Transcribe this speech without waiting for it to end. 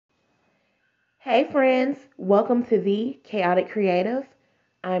Hey friends, welcome to the Chaotic Creative.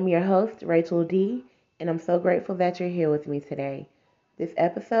 I'm your host, Rachel D, and I'm so grateful that you're here with me today. This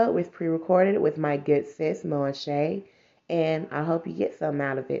episode was pre-recorded with my good sis, Moa Shay, and I hope you get something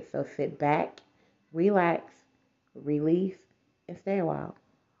out of it. So sit back, relax, release, and stay a while.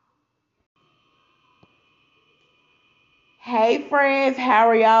 Hey friends, how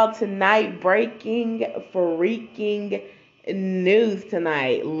are y'all tonight? Breaking freaking news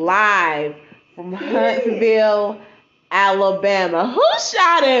tonight, live from Huntsville, Alabama. Who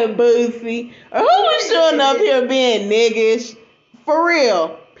shot at Boosie? Or who was showing up here being niggish? For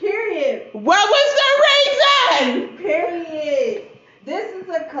real. Period. What was the reason? Period. This is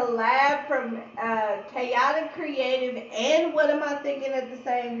a collab from Chaotic Creative and What Am I Thinking at the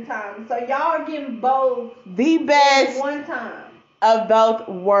same time. So y'all are getting both The best at one time of both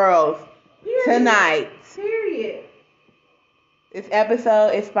worlds. Period. Tonight. Period. This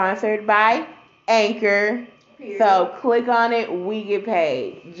episode is sponsored by Anchor. Period. So click on it, we get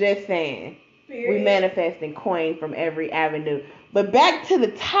paid. Just saying. Period. We manifesting coin from every avenue. But back to the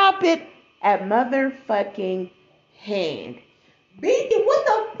topic at motherfucking hand. BT, what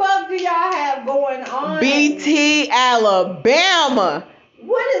the fuck do y'all have going on? BT, Alabama.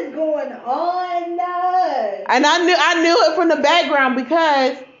 What is going on? And I knew it from the background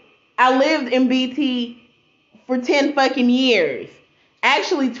because I lived in BT for 10 fucking years.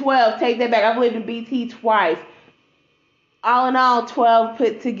 Actually 12, take that back. I've lived in BT twice. All in all, 12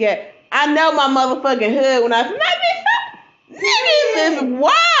 put together. I know my motherfucking hood when I said, niggas is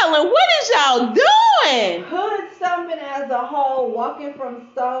wild, and what is y'all doing? Hood stomping as a whole, walking from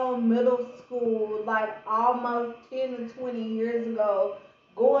Stone Middle School like almost 10 to 20 years ago,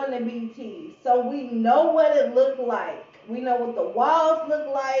 going to BT. So we know what it looked like. We know what the walls look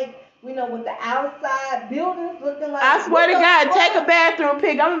like. We know what the outside buildings looking like. I swear to God, take a bathroom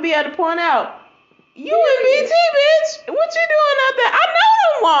pic. I'm gonna be able to point out. You in BT, bitch? What you doing out there? I know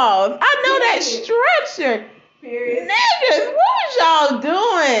them walls. I know that structure. Period. Niggas, what was y'all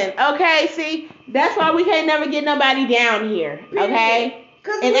doing? Okay, see, that's why we can't never get nobody down here. Okay?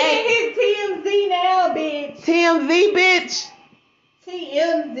 Cause we can hit TMZ now, bitch. TMZ, bitch.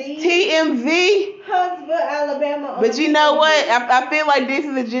 TMZ. Huntsville, Alabama. But you know what? I feel like this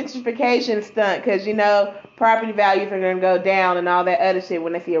is a gentrification stunt because, you know, property values are going to go down and all that other shit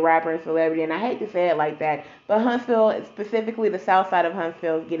when they see a rapper and celebrity. And I hate to say it like that. But Huntsville, specifically the south side of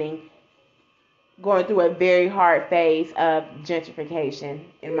Huntsville, is going through a very hard phase of gentrification,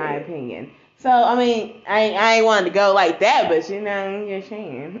 in my opinion. So, I mean, I ain't wanted to go like that, but, you know, you're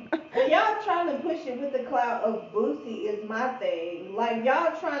saying. And y'all trying to push it with the clout of Boosie is my thing. Like,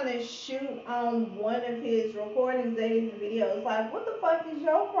 y'all trying to shoot on one of his recordings of his videos. Like, what the fuck is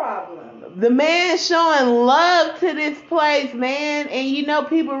your problem? The man showing love to this place, man. And, you know,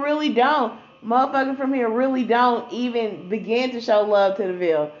 people really don't. Motherfuckers from here really don't even begin to show love to the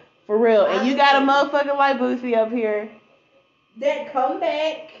Ville. For real. And you got a motherfucker like Boosie up here. That come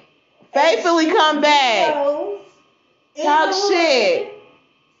back. Faithfully come back. Talk shit.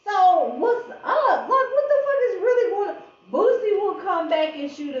 So, what's up? Like, what the fuck is really going on? Boosie will come back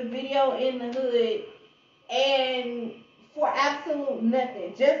and shoot a video in the hood and for absolute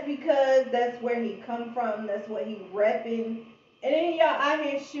nothing. Just because that's where he come from, that's what he repping. And then y'all out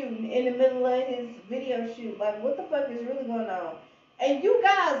here shooting in the middle of his video shoot. Like, what the fuck is really going on? And you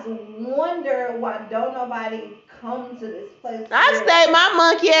guys wonder why don't nobody come to this place. I stayed my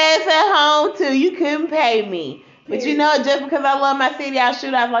monkey ass at home too. You couldn't pay me. But you know, just because I love my city, I'll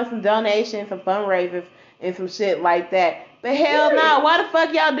shoot out like some donations, some fundraisers, and some shit like that. But hell no, why the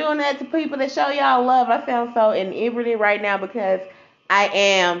fuck y'all doing that to people that show y'all love? I sound so inebriated right now because I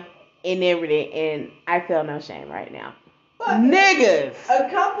am inebriated and I feel no shame right now. Niggas. A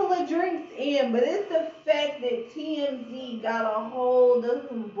couple of drinks in, but it's the fact that TMZ got a hold of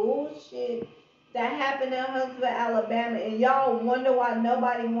some bullshit that happened in Huntsville, Alabama, and y'all wonder why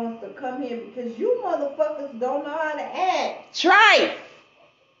nobody wants to come here because you motherfuckers don't know how to act. Trife.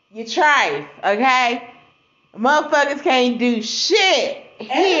 You trife, okay? Motherfuckers can't do shit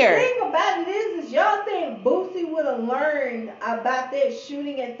here. And the thing about it is y'all think Boosie would have learned about that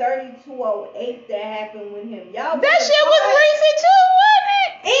shooting at 3208 that happened with him. Y'all that shit was recent too,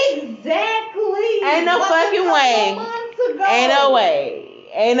 wasn't it? Exactly. Ain't no fucking way. Ain't no way.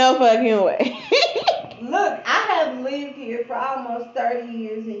 Ain't no fucking way. Look, I have lived here for almost 30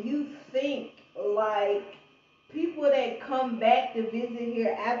 years, and you think like people that come back to visit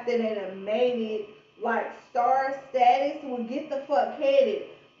here after they have made it like star status will get the fuck headed.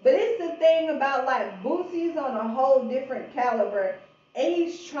 But it's the thing about like Boosie's on a whole different caliber, and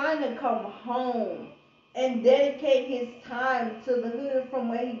he's trying to come home and dedicate his time to the hood from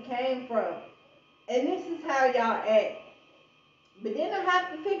where he came from. And this is how y'all act. But then I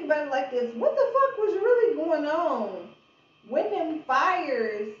have to think about it like this. What the fuck was really going on when them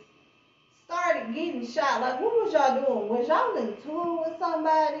fires started getting shot? Like, what was y'all doing? Was y'all in tour with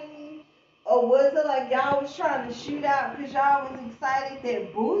somebody? Or was it like y'all was trying to shoot out because y'all was excited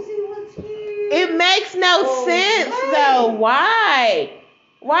that Boosie was here? It makes no sense, what? though. Why?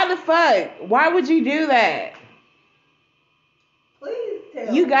 Why the fuck? Why would you do that? Please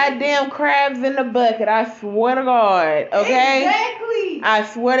tell You me. goddamn crabs in the bucket. I swear to God. Okay? Exactly. I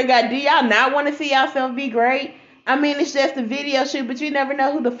swear to God. Do y'all not want to see yourself be great? I mean, it's just a video shoot, but you never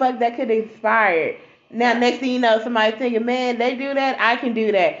know who the fuck that could inspire. Now, next thing you know, somebody's thinking, man, they do that, I can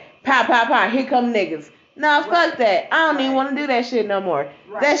do that. Pow, pow, pow, here come niggas. No, fuck that. I don't even want to do that shit no more.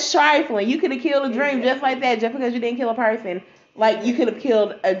 That's trifling. You could have killed a dream just like that, just because you didn't kill a person. Like, you could have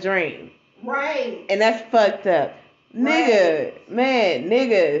killed a dream. Right. And that's fucked up. Nigga, man,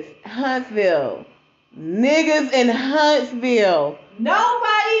 niggas, Huntsville. Niggas in Huntsville.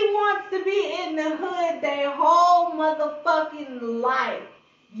 Nobody wants to be in the hood their whole motherfucking life.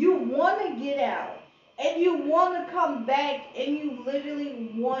 You want to get out. And you want to come back and you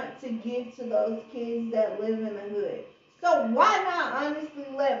literally want to give to those kids that live in the hood. So why not honestly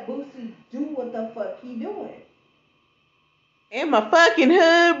let Boosie do what the fuck he doing? In my fucking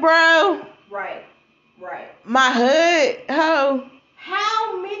hood, bro. Right. Right. My hood, ho.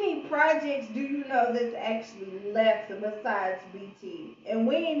 How many projects do you know that's actually left besides BT? And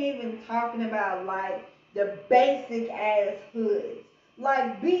we ain't even talking about like the basic ass hoods.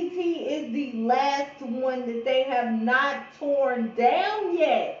 Like BT is the last one that they have not torn down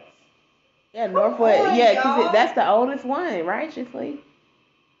yet. Yeah, Come Northwood. on, Yeah, because y'all. that's the oldest one, righteously.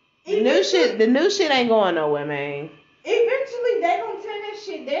 The Eventually- new shit ain't going nowhere, man. Eventually, they're gonna tear that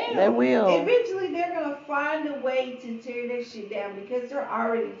shit down. They will. Eventually, they're gonna find a way to tear that shit down because they're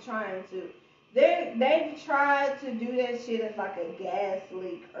already trying to. They've tried to do that shit as like a gas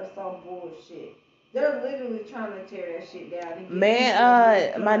leak or some bullshit. They're literally trying to tear that shit down. And get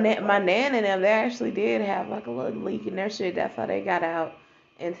Man, my nan and them, they actually did have like a little leak in their shit. That's how they got out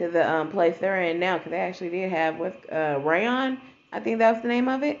into the place they're in now. Because they actually did have with rayon. I think that was the name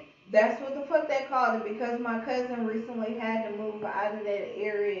of it. That's what the fuck they called it because my cousin recently had to move out of that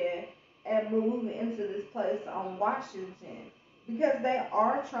area and move into this place on Washington because they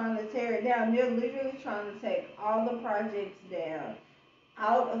are trying to tear it down. They're literally trying to take all the projects down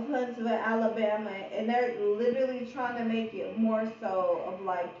out of Huntsville, Alabama, and they're literally trying to make it more so of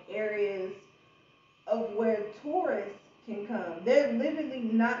like areas of where tourists can come. They're literally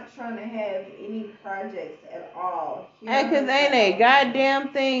not trying to have any projects at all. Hey, cause ain't a goddamn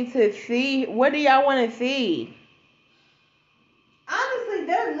thing to see. What do y'all want to see? Honestly,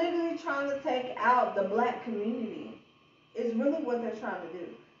 they're literally trying to take out the black community. It's really what they're trying to do.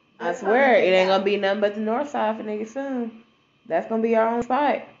 I swear, it ain't gonna be nothing but the north side for niggas soon. That's gonna be our own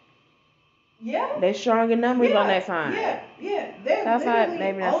spot. Yeah. They strong in numbers on that side. Yeah. They're South side, literally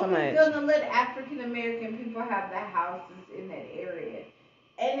maybe not so only much. gonna let African American people have the houses in that area.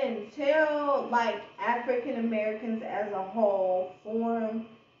 And until like African Americans as a whole form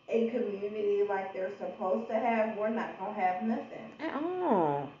a community like they're supposed to have, we're not gonna have nothing. At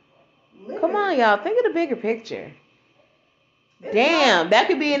all. Literally. Come on, y'all. Think of the bigger picture. It's Damn, not- that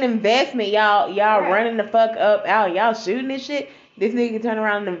could be an investment. Y'all Right. running the fuck up out. Y'all shooting this shit. This nigga can turn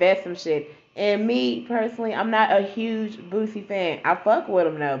around and invest some shit. And me personally, I'm not a huge Boosie fan. I fuck with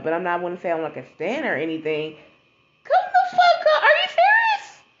him though, but I'm not gonna say I'm like a stan or anything. Come the fuck up. Are you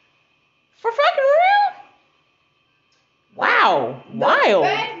serious? For fucking real? Wow. Wild. The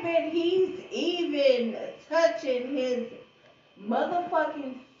fact that he's even touching his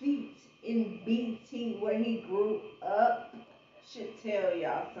motherfucking feet in BT where he grew up should tell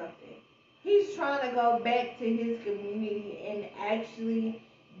y'all something. He's trying to go back to his community and actually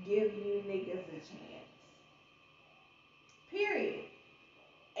give you niggas a chance. Period.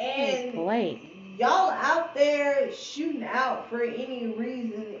 And y'all out there shooting out for any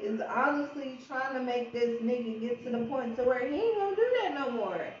reason is honestly trying to make this nigga get to the point to where he ain't gonna do that no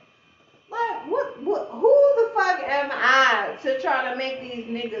more. Like, who the fuck am I to try to make these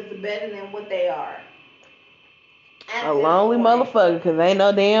niggas better than what they are? A lonely motherfucker, because ain't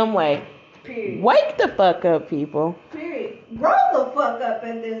no damn way. Period. Wake the fuck up, people. Period. Grow the fuck up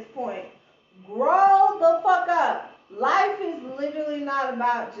at this point. Grow the fuck up. Life is literally not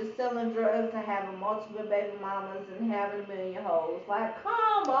about just selling drugs and having multiple baby mamas and having a million hoes. Like,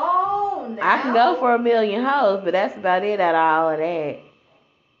 come on now. I can go for a million hoes, but that's about it out of all of that.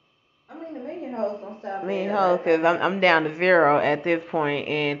 I mean, a million hoes don't sound I mean, bad, hoes, right? because I'm down to zero at this point,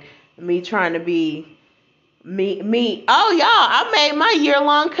 and me trying to be Me. Oh, y'all, I made my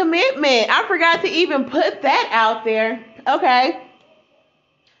year-long commitment. I forgot to even put that out there. Okay.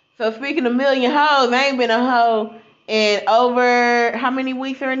 So speaking of million hoes, I ain't been a hoe in over, how many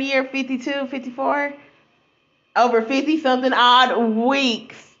weeks are in a year? 52, 54? Over 50 something odd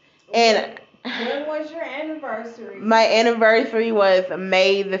weeks. And when was your anniversary? My anniversary was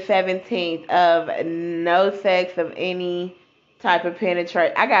May the 17th of no sex of any type of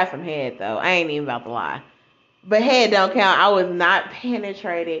penetration. I got some head though. I ain't even about to lie. But head don't count. I was not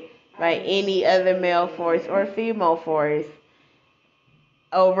penetrated by any other male force or female force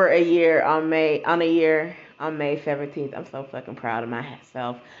over a year on May 17th. I'm so fucking proud of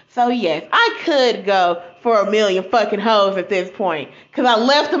myself. So yes, I could go for a million fucking hoes at this point. Cause I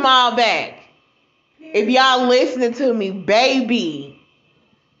left them all back. If y'all listening to me, baby,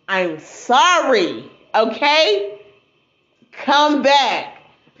 I'm sorry. Okay? Come back.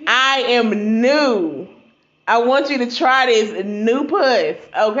 I am new. I want you to try this new puss,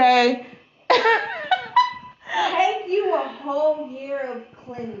 okay? Take you a whole year of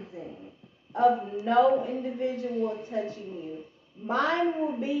cleansing, of no individual touching you. Mine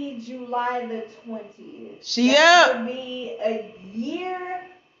will be July the 20th. That will be a year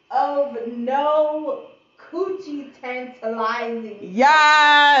of no coochie tantalizing.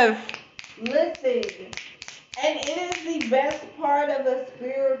 Yes. Listen, and it is the best part of a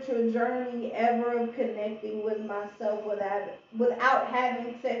spiritual journey ever of connecting with myself without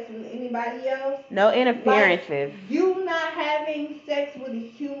having sex with anybody else. No interferences. Like you not having sex with a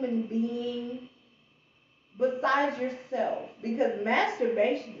human being besides yourself, because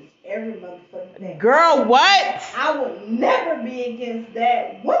masturbation is every motherfucking thing. Girl, what? I would never be against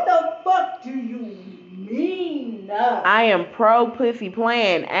that. What the fuck do you mean? I am pro pussy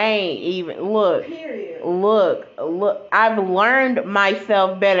playing. I ain't even look. Period. Look. I've learned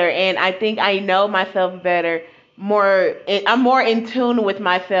myself better, and I think I know myself better. I'm more in tune with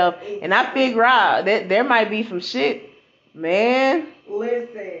myself, and I figure out that there might be some shit, man.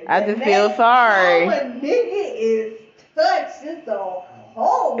 Listen, I just feel sorry. How a nigga is touched, it's a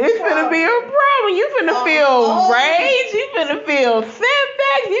whole It's gonna be a problem. You finna feel rage. You finna feel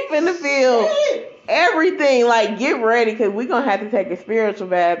setbacks. You finna feel everything. Like, get ready, because we're gonna have to take a spiritual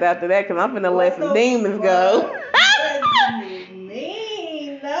bath after that, because I'm finna let some demons go. What do you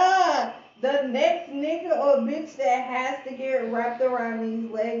mean? The next nigga or bitch that has to get wrapped around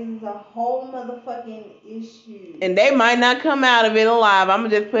these legs is a whole motherfucking issue. And they might not come out of it alive. I'm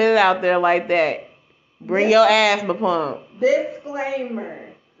gonna just put it out there like that. Bring your asthma pump.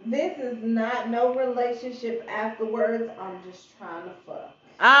 Disclaimer. This is not no relationship afterwards. I'm just trying to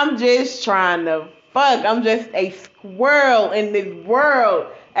fuck. I'm just a squirrel in this world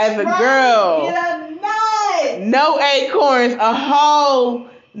as a girl. Get a nut. No acorns, a whole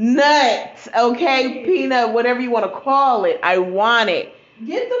nut. Okay, peanut, whatever you want to call it. I want it.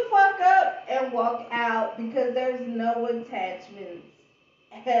 Get the fuck up and walk out, because there's no attachments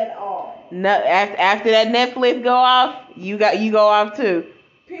at all. No, after that Netflix go off, you go off too.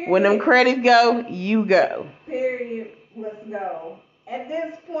 Period. When them credits go, you go. Period. Let's go. At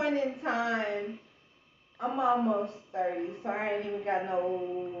this point in time, I'm almost 30, so I ain't even got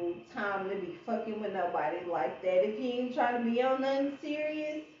no time to be fucking with nobody like that. If you ain't trying to be on nothing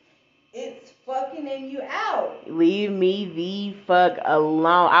serious, it's fucking in you out. Leave me the fuck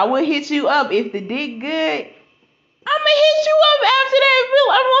alone. I will hit you up if the dick good. I'ma hit you up after that.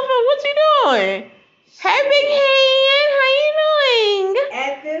 What you doing? Hey, big hand, how you doing?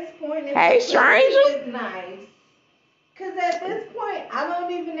 At this point, hey, stranger. It's nice. Cause at this point, I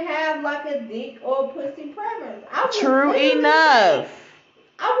don't even have like a dick or pussy preference. True enough.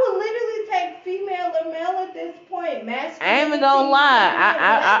 I would literally take female or male at this point. I ain't even gonna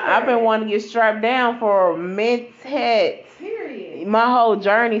lie. I've been wanting to get strapped down for mince heads. Period. My whole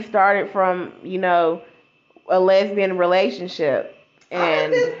journey started from, a lesbian relationship. And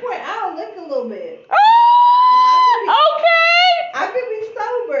at this point, I'll lick a little bit. Okay. I could be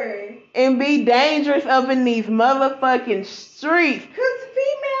sober. And be dangerous up in these motherfucking streets. Cause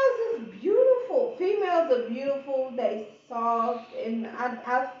females is beautiful. Females are beautiful. They soft, and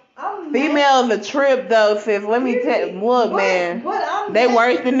I'm females a trip though, sis. Let me tell you. Look, man. They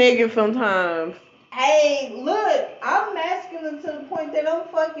worse than niggas sometimes. Hey, look, I'm masculine to the point that I'm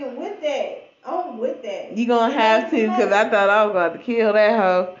fucking with that. I'm with that. You gonna have to, cause I thought I was gonna have to kill that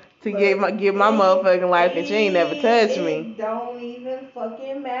hoe to give my motherfucking life, and she ain't never touched me. It don't even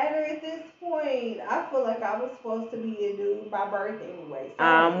fucking matter at this point. I feel like I was supposed to be a dude by birth anyway. So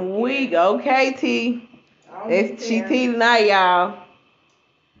I'm weak. Okay, T. It's T tonight, y'all.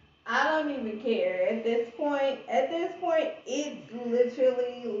 I don't even care at this point. At this point, it's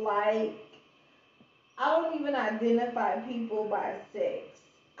literally like I don't even identify people by sex.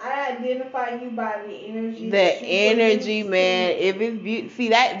 I identify you by the energy The that you energy, produce to man. me. If it's beauty, see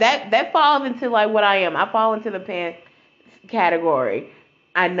that falls into like what I am. I fall into the pants category.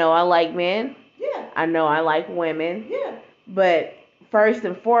 I know I like men. Yeah. I know I like women. Yeah. But first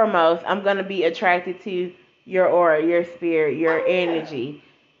and foremost, I'm gonna be attracted to your aura, your spirit, your Oh, yeah. energy,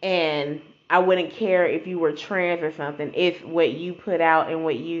 and I wouldn't care if you were trans or something. It's what you put out and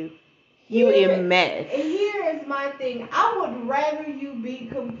what you emit. Here is my thing. I would rather you be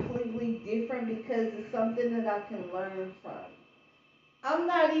completely different because it's something that I can learn from. I'm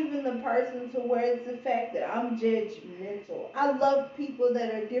not even the person to where it's the fact that I'm judgmental. I love people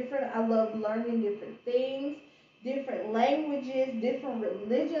that are different. I love learning different things, different languages, different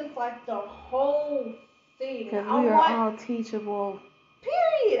religions, like the whole thing. Because we are all teachable.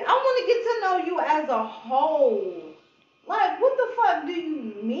 Period. I want to get to know you as a whole. Like, what the fuck do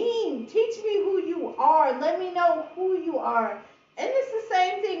you mean? Teach me who you are. Let me know who you are. And it's the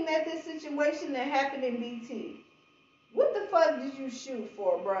same thing that this situation that happened in BT. What the fuck did you shoot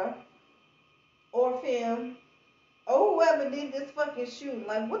for, bruh? Or film? Or whoever did this fucking shooting.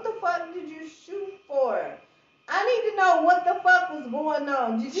 Like, what the fuck did you shoot for? I need to know what the fuck was going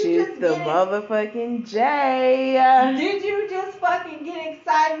on. Did you Shoot just the get motherfucking J. Did you just fucking get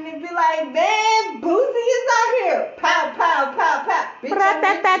excited and be like, man, Boosie is out here? Pow, pow, pow, pow.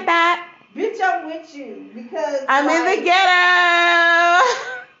 Bitch, I'm with you. Because I'm in the ghetto.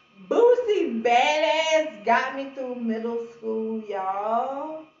 Boosie badass got me through middle school,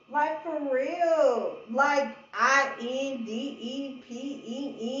 y'all. Like, for real. Like,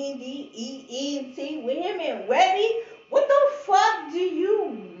 INDEPENDEENT with him and Webby. What the fuck do you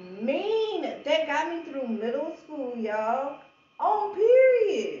mean? That got me through middle school, y'all. On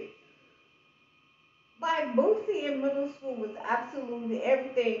period. Like, Boosie in middle school was absolutely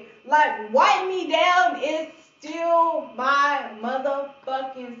everything. Like, Wipe Me Down is still my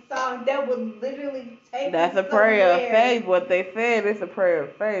motherfucking song. That would literally take That's me a prayer of somewhere. faith. What they said, it's a prayer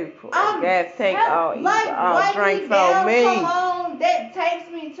of faith. Gas tank all Like, all Wipe drinks Me on Down, me. come on. That takes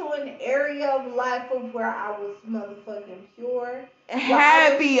me to an area of life of where I was motherfucking pure.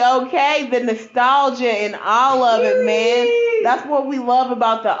 Happy, okay? The nostalgia and all of it, man. That's what we love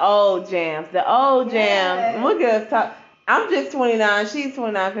about the old jams. The old jams. Look at us talk. I'm just 29. She's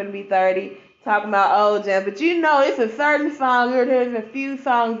 29, gonna be 30. Talking about old jams. But you know, it's a certain song. There's a few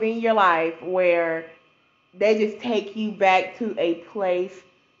songs in your life where they just take you back to a place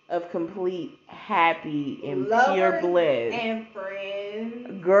of complete happy and pure bliss. And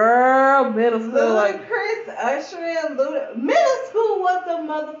friends. Girl, middle school, like Chris, Usher, and Luda. Middle school was the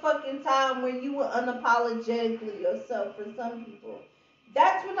motherfucking time when you were unapologetically yourself for some people.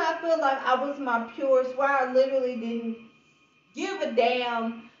 That's when I feel like I was my purest, where I literally didn't give a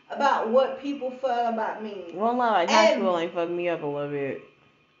damn about what people felt about me. Well, like high school ain't fucked me up a little bit.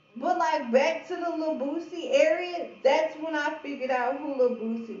 But like back to the Lil Boosie area, that's when I figured out who Lil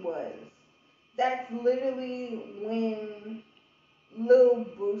Boosie was. That's literally when Lil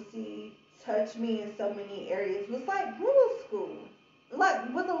Boosie touched me in so many areas. It was like middle school,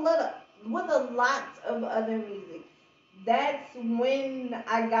 like with a lot of other music. That's when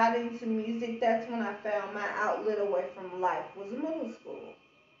I got into music. That's when I found my outlet away from life. Was middle school,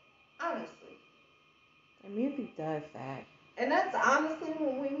 honestly. And music does that. And that's honestly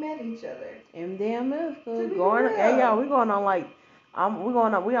when we met each other. In damn middle school, Hey y'all, we going on like,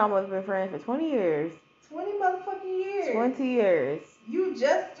 we almost been friends for 20 years. 20 motherfucking years. 20 years. You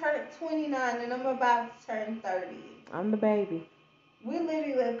just turned 29 and I'm about to turn 30. I'm the baby. We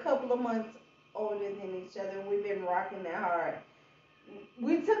literally a couple of months older than each other and we've been rocking that hard.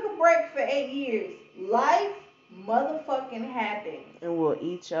 We took a break for 8 years. Life motherfucking happened. And we'll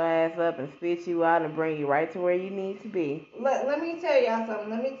eat your ass up and spit you out and bring you right to where you need to be. Let me tell y'all something.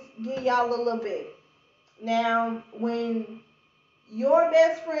 Let me give y'all a little bit. Now, when your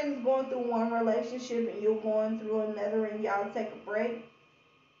best friend is going through one relationship and you're going through another and y'all take a break,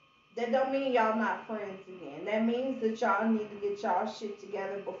 that don't mean y'all not friends again. That means that y'all need to get y'all shit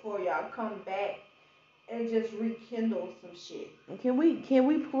together before y'all come back and just rekindle some shit. Can we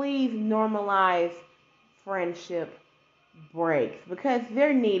please normalize friendship breaks? Because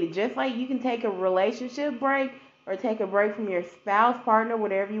they're needed. Just like you can take a relationship break or take a break from your spouse, partner,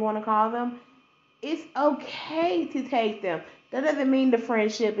 whatever you want to call them. It's okay to take them. That doesn't mean the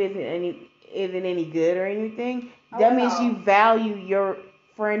friendship isn't any good or anything. That means you value your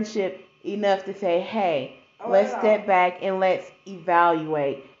friendship enough to say, hey, let's step back and let's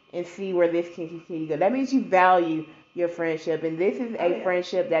evaluate and see where this can continue to go. That means you value your friendship, and this is a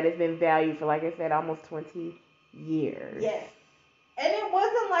friendship that has been valued for, like I said, almost 20 years. Yes. And it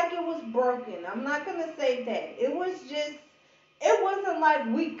wasn't like it was broken. I'm not gonna say that. It was just, it wasn't like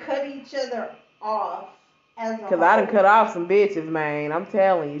we cut each other off as a Cause I done whole. cut off some bitches, man. I'm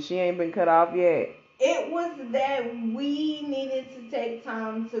telling you, she ain't been cut off yet. It was that we needed to take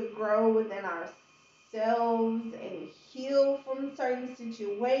time to grow within ourselves and heal from certain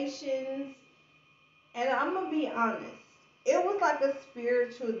situations. And I'm gonna be honest, it was like a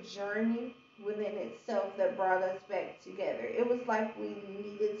spiritual journey within itself that brought us back together. It was like we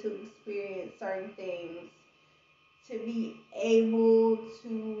needed to experience certain things to be able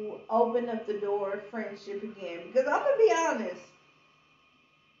to open up the door of friendship again. Because I'm gonna be honest,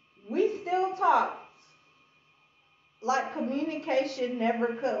 we still talked. Like communication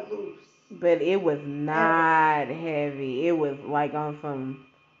never cut loose. But it was Ever. not heavy. It was like on some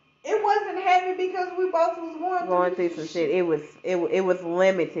It wasn't heavy because we both was going through some shit. It was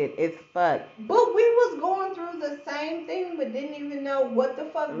limited as fuck. But we was going through the same thing, but didn't even know what the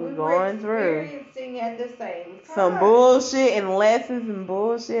fuck we were Going through experiencing at the same time. some bullshit and lessons and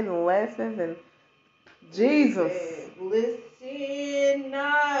bullshit and lessons and Jesus. Listen,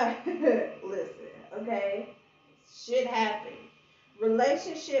 listen, okay? Shit happened.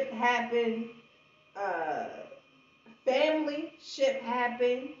 Relationship happened. Family shit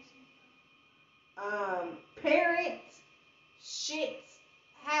happened. Parents shit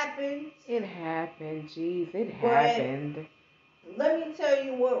happened. It happened, jeez, it But happened. let me tell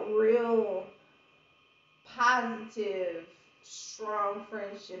you what real positive, strong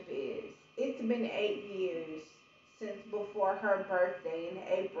friendship is. It's been 8 years since before her birthday in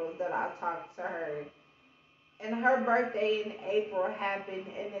April that I talked to her. And her birthday in April happened,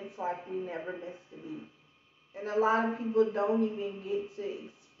 and it's like we never missed a beat. And a lot of people don't even get to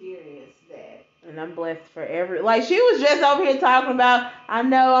experience that. And I'm blessed for every. Like, she was just over here talking about, I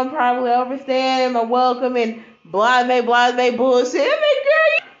know I'm probably overstaying my welcome and blase bullshit. I'm like,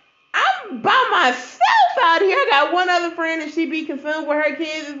 girl, I'm by myself out here. I got one other friend and she be consumed with her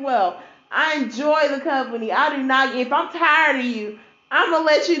kids as well. I enjoy the company. I do not, if I'm tired of you, I'm going to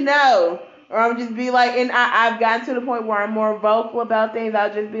let you know. Or I'm just be like, and I've gotten to the point where I'm more vocal about things.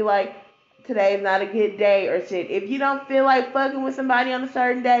 I'll just be like, today's not a good day or shit. If you don't feel like fucking with somebody on a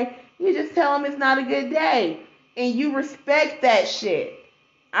certain day, you just tell them it's not a good day. And you respect that shit.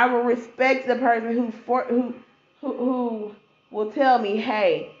 I will respect the person who will tell me,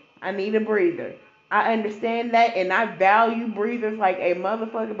 hey, I need a breather. I understand that and I value breathers like a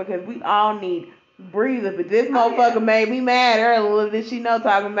motherfucker because we all need breathers. But this motherfucker made me mad earlier. Little did she know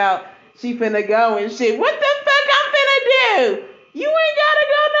talking about she finna go and shit. What the fuck I'm finna do? You ain't gotta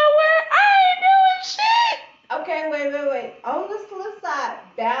go nowhere. I ain't doing shit. Okay, wait. On the flip side,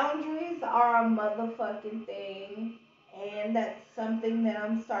 boundaries are a motherfucking thing. And that's something that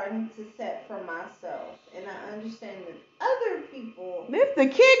I'm starting to set for myself. And I understand that other people This the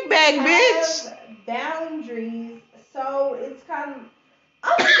kickback, bitch. have boundaries. So it's kind of,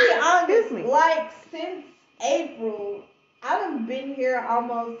 I'm gonna be honest, like since April, I done been here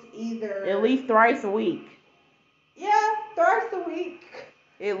almost either at least thrice a week. Yeah, thrice a week.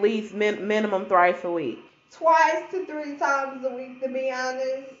 At least minimum thrice a week. Twice to 3 times a week, to be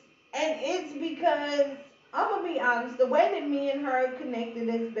honest. And it's because, I'm going to be honest, the way that me and her connected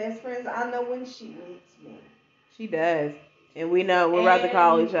as best friends, I know when she needs me. She does. And we know we're about to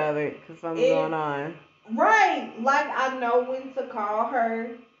call each other because something's going on. Right. Like, I know when to call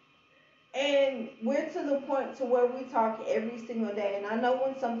her. And we're to the point to where we talk every single day. And I know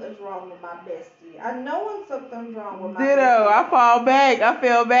when something's wrong with my bestie. I know when something's wrong with my Ditto. bestie. I fall back. I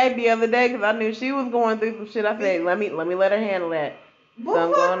fell back the other day because I knew she was going through some shit. I said, let me let her handle that.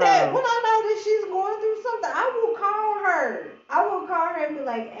 But fuck that. When I know that she's going through something, I will call her. I will call her and be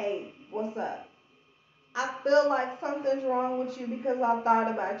like, hey, what's up? I feel like something's wrong with you because I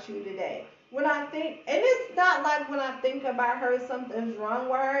thought about you today. When I think, and it's not like when I think about her, something's wrong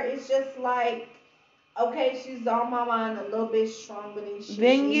with her. It's just like, okay, she's on my mind a little bit stronger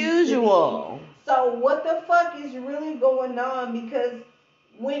than usual. So what the fuck is really going on? Because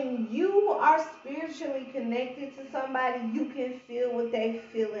when you are spiritually connected to somebody, you can feel what they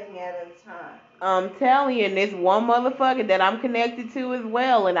feeling at a time. I'm telling you, and there's one motherfucker that I'm connected to as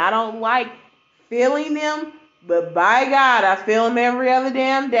well, and I don't like feeling them, but by God, I feel them every other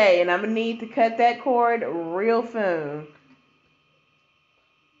damn day, and I'm gonna need to cut that cord real soon.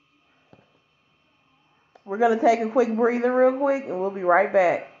 We're gonna take a quick breather real quick, and we'll be right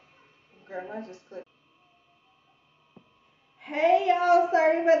back. Girl, I just clicked. Hey y'all,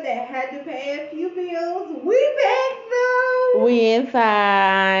 sorry about that. Had to pay a few bills. We back though. We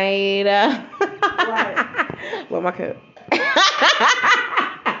inside. Right. Well, my cup.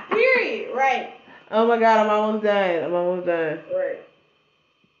 Period. Right. Oh my God, I'm almost done. I'm almost done. Right.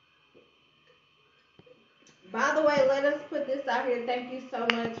 By the way, let us put this out here. Thank you so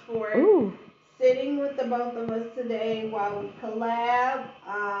much for Ooh. sitting with the both of us today while we collab.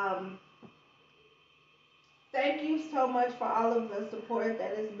 Thank you so much for all of the support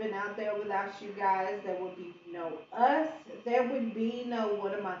that has been out there. Without you guys, there would be no us. There would be no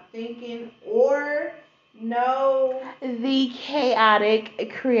What Am I Thinking or no The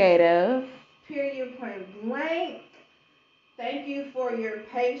chaotic creative. period point blank. Thank you for your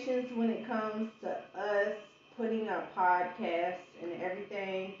patience when it comes to us putting our podcasts and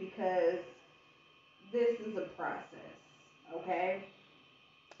everything because this is a process. Okay?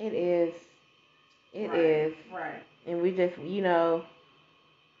 It is. It Right. is. Right. And we just, we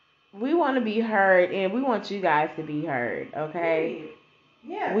want to be heard, and we want you guys to be heard. Okay. Period.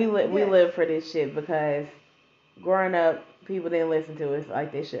 Yeah. We Yes. live for this shit because growing up, people didn't listen to us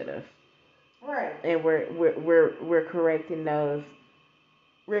like they should have, Right. and we're correcting those.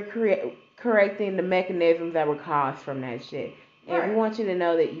 We're correcting the mechanisms that were caused from that shit, and we Right. want you to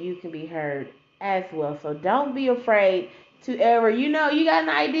know that you can be heard as well. So don't be afraid to ever, you got an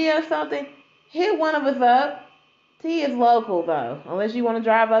idea or something, hit one of us up. T is local though, unless you want to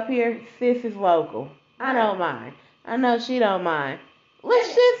drive up here. Sis is local. I Right. don't mind. I know she don't mind.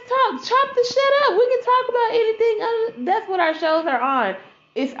 Let's just talk, chop the shit up. We can talk about anything. That's what our shows are on.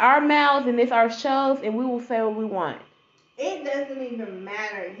 It's our mouths and it's our shows, and we will say what we want. It doesn't even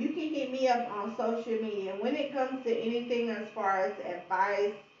matter. You can hit me up on social media. When it comes to anything as far as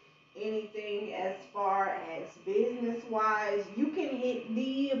advice, anything as far as business wise, you can hit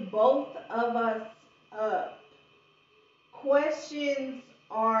the both of us up. Questions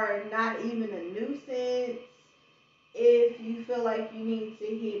are not even a nuisance. If you feel like you need to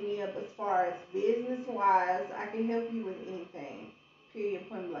hit me up as far as business wise, I can help you with anything. Period,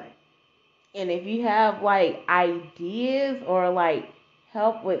 point blank. And if you have like ideas or like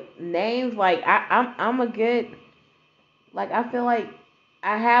help with names, like I'm a good, like I feel like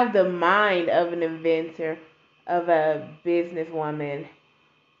I have the mind of an inventor, of a businesswoman.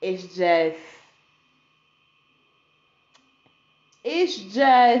 It's just it's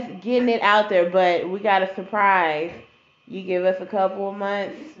just getting it out there, but we got a surprise. You give us a couple of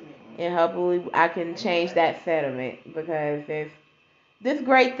months, and hopefully I can change that sentiment because there's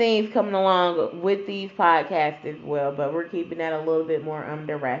great things coming along with these podcasts as well, but we're keeping that a little bit more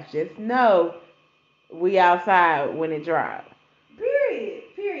under wraps. Just know we outside when it drops. Period.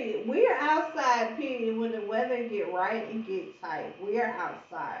 Period. We're outside. Period. When the weather get right and get tight, we are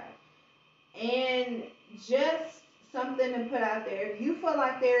outside. And just something to put out there. If you feel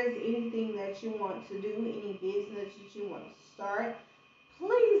like there is anything that you want to do, any business that you want to start,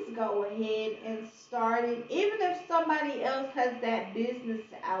 please go ahead and start it. Even if somebody else has that business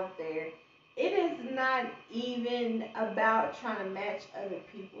out there, it is not even about trying to match other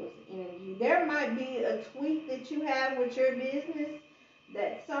people's energy. There might be a tweak that you have with your business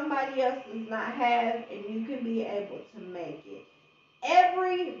that somebody else does not have, and you can be able to make it.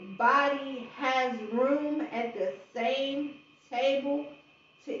 Everybody has room at the same table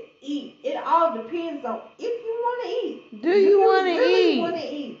to eat. It all depends on if you want to eat. Do you want to really eat? Want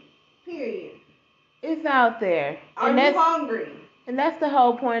to eat? Period. It's out there. Are and you that's, hungry? And that's the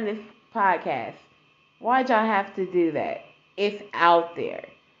whole point of this podcast. Why'd y'all have to do that? It's out there.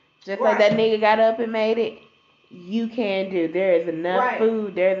 Just like that nigga got up and made it, you can do. There is enough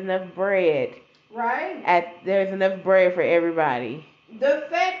food. There's enough bread. Right. There's enough bread for everybody. The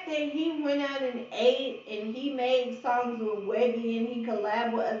fact that he went out and ate and he made songs with Webby and he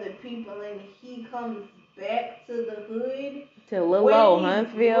collabed with other people and he comes back to the hood. To little old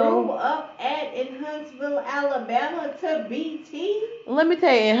Huntsville. Grew up in Huntsville, Alabama to BT. Let me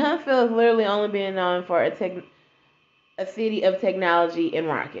tell you, Huntsville is literally only being known for a city of technology and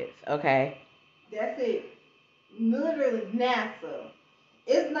rockets, okay? That's it. Literally NASA.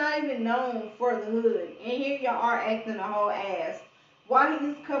 It's not even known for the hood. And here you are acting a whole ass. Why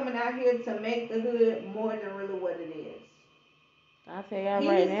he's coming out here to make the hood more than really what it is. I'll tell y'all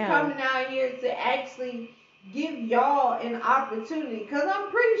right now. He's coming out here to actually give y'all an opportunity. Because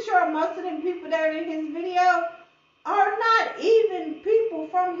I'm pretty sure most of them people that are in his video are not even people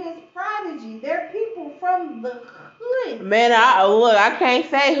from his prodigy. They're people from the hood. Man, I can't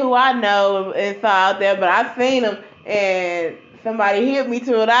say who I know and saw out there, but I've seen them, and somebody hit me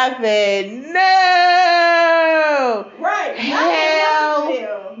to it. I said, no! Right.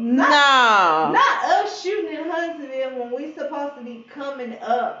 Hell no. Not us shooting in Huntsville when we supposed to be coming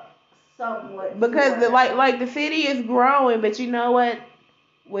up somewhat. Because like the city is growing, but you know what?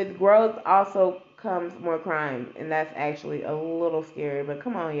 With growth also comes more crime, and that's actually a little scary. But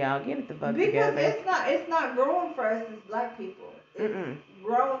come on, y'all, get it the fuck Because together. it's not growing for us as black people. It's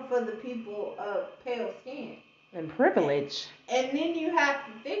growing for the people of pale skin. And privilege. And then you have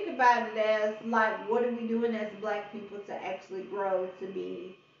to think about it as like, what are we doing as black people to actually grow to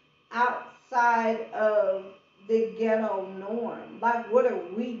be outside of the ghetto norm? Like, what are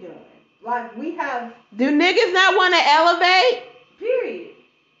we doing? Like, we have. Do niggas not want to elevate? Period.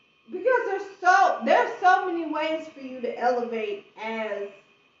 Because there's so many ways for you to elevate as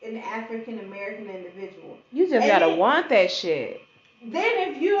an African American individual. You just gotta want that shit. Then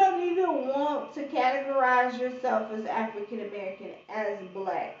if you don't even want to categorize yourself as African American, as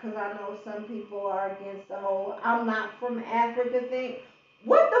black, because I know some people are against the whole "I'm not from Africa" thing.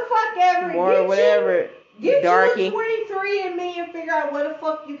 What the fuck ever? Or whatever. Get darky. you a 23andMe and figure out where the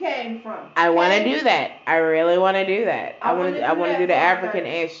fuck you came from. Okay? I want to do that. I really want to do that. I want to do the African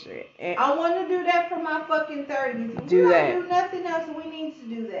extra. I want to do that for my fucking 30s. If we don't do nothing else, we need to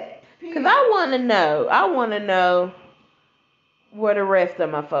do that. Because I want to know. I want to know where the rest of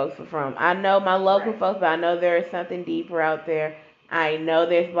my folks are from. I know my local folks, but I know there is something deeper out there. I know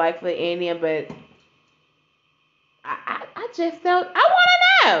there's Blackfoot Indian, but I just don't. I want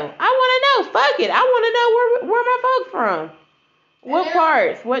to know. I want to know. Fuck it. I want to know where my folks from. What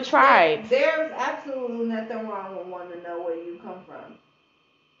parts? What tribes? There's absolutely nothing wrong with wanting to know where you come from.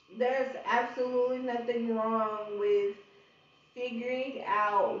 There's absolutely nothing wrong with figuring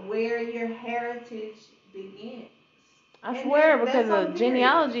out where your heritage begins. I swear, because the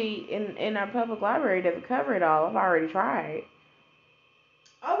genealogy in our public library doesn't cover it all. I've already tried.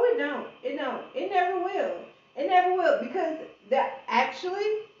 Oh, it don't. It don't. It never will. It never will. Because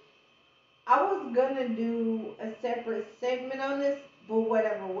I was gonna do a separate segment on this, but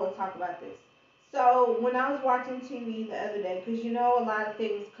whatever, we'll talk about this. So when I was watching TV the other day, because you know a lot of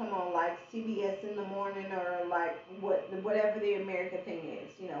things come on like CBS in the morning or like whatever the American thing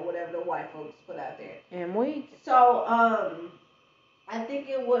is, you know, whatever the white folks put out there. And we. So I think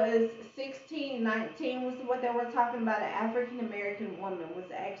it was 1619 was what they were talking about. An African American woman was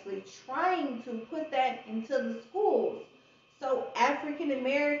actually trying to put that into the schools. So African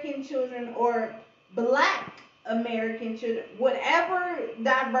American children or black American children, whatever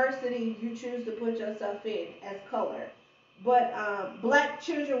diversity you choose to put yourself in as color, but black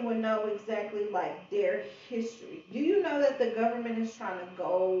children would know exactly like their history. Do you know that the government is trying to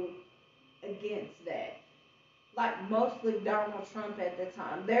go against that? Like mostly Donald Trump at the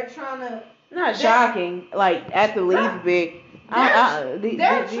time. They're trying to. Not shocking. Like at the least big.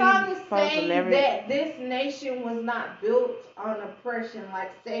 They're trying to say that this nation was not built on oppression.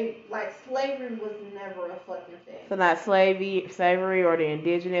 Like slavery was never a fucking thing. So not slavery or the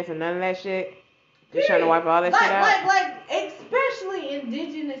indigenous or none of that shit. Just trying to wipe all that shit out. Like especially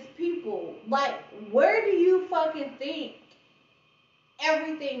indigenous people. Like where do you fucking think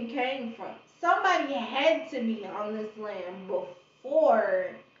everything came from? Somebody had to be on this land before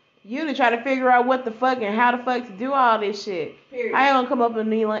you to try to figure out what the fuck and how the fuck to do all this shit. Period. I ain't gonna come up with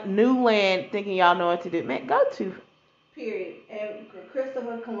new land thinking y'all know what to do. Man, go to. Period. And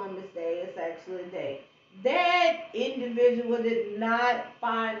Christopher Columbus Day is actually a day. That individual did not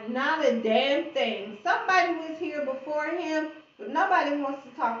find not a damn thing. Somebody was here before him, but nobody wants to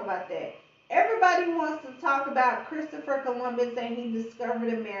talk about that. Everybody wants to talk about Christopher Columbus and he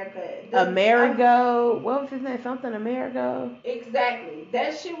discovered America. Amerigo. What was his name? Something Amerigo? Exactly.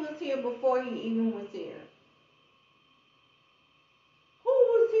 That shit was here before he even was here. Who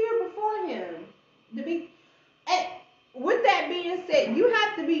was here before him? And with that being said, you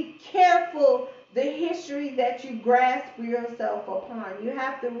have to be careful the history that you grasp yourself upon. You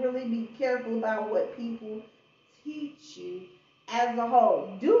have to really be careful about what people teach you. As a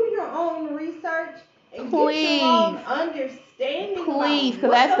whole, do your own research and get your own understanding. Please,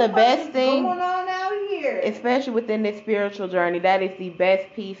 because that's the best thing going on out here. Especially within this spiritual journey, that is the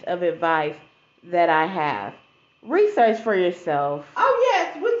best piece of advice that I have. Research for yourself. Oh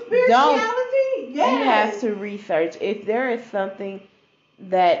yes, with spirituality, yes. You have to research. If there is something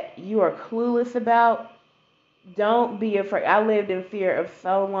that you are clueless about, don't be afraid. I lived in fear of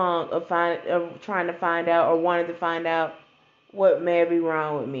so long of trying to find out or wanting to find out what may be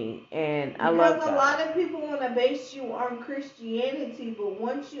wrong with me, and I love because a lot of people want to base you on Christianity, but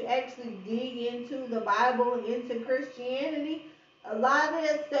once you actually dig into the Bible and into Christianity, a lot of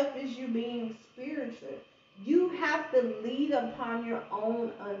that stuff is you being spiritual. You have to lead upon your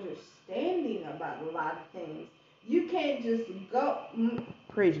own understanding about a lot of things. You can't just go.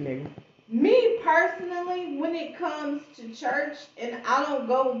 Preach, nigga. Me personally, when it comes to church, and I don't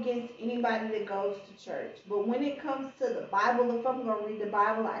go against anybody that goes to church, but when it comes to the Bible, if I'm going to read the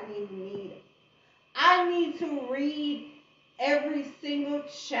Bible, I need I need to read every single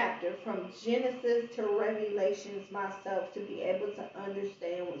chapter from Genesis to Revelations myself to be able to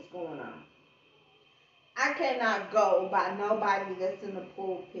understand what's going on. I cannot go by nobody that's in the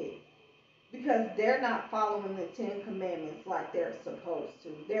pulpit because they're not following the Ten Commandments like they're supposed to.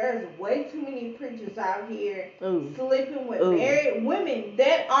 There's way too many preachers out here sleeping with married women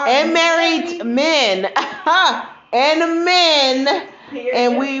that are and married men. And men. Period.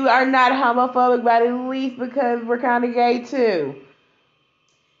 And we are not homophobic by the least because we're kind of gay too.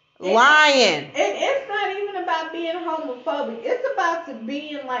 Lying. And it's not even about being homophobic. It's about to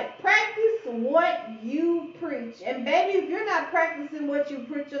being like, practice what you preach. And baby, if you're not practicing what you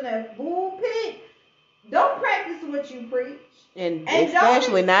preach on that pulpit, don't practice what you preach. And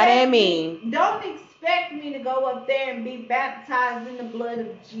especially not at me. Don't expect me to go up there and be baptized in the blood of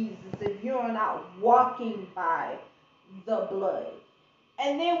Jesus if you're not walking by the blood.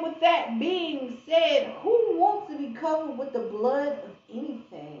 And then with that being said, who wants to be covered with the blood of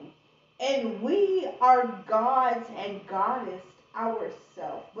anything? And we are gods and goddess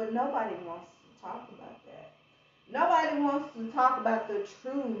ourselves. But nobody wants to talk about that. Nobody wants to talk about the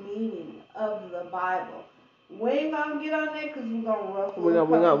true meaning of the Bible. We ain't gonna get on that because we're gonna ruffle a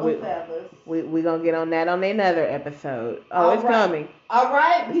couple of feathers. We're gonna get on that on another episode. Oh, it's coming. All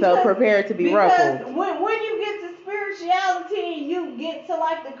right. So prepare to be ruffled. Because when you get to spirituality and you get to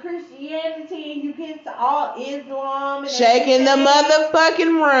like the Christianity and you get to all Islam and shaking the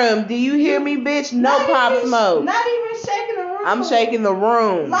motherfucking room. Do you hear me, bitch? No pop smoke. Not even shaking the room. I'm shaking the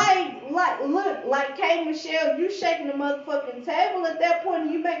room. Like K. Michelle, you shaking the motherfucking table. At that point,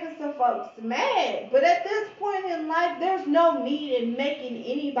 you making some folks mad. But at this point in life, there's no need in making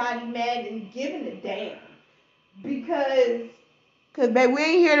anybody mad and giving a damn. Because babe, we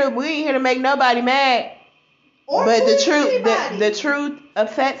ain't here to make nobody mad. But the truth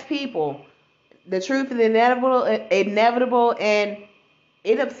upsets people. The truth is inevitable, and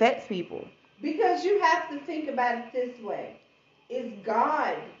it upsets people. Because you have to think about it this way: is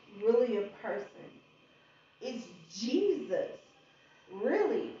God really a person? Is Jesus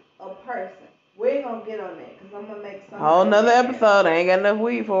really a person? We ain't gonna get on that because I'm gonna make something. Whole nother episode. I ain't got enough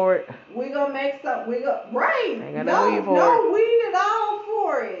weed for it. We gonna make something. Right. Ain't got no weed for it. No weed at all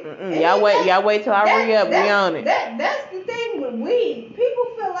for it. Y'all wait till I re-up. We on it. That's the thing with weed. People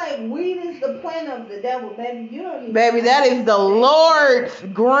feel like weed is the plant of the devil, baby. You don't even. Baby, that is the Lord's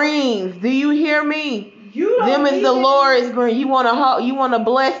greens. Do you hear me? Them is the Lord's green. You want a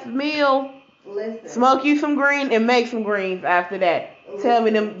blessed meal? Listen. Smoke you some green and make some greens after that. Tell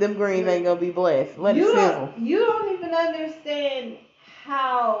me them greens ain't gonna be blessed. Let it sizzle. You don't even understand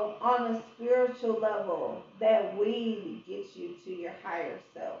how, on a spiritual level, that weed gets you to your higher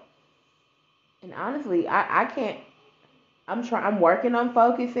self. And honestly, I can't. I'm working on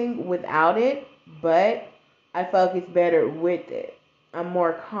focusing without it, but I focus better with it. I'm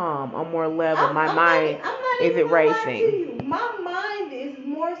more calm. I'm more level. My mind isn't racing. My mind is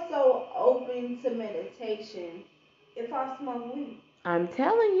more so open to meditation if I smoke weed. I'm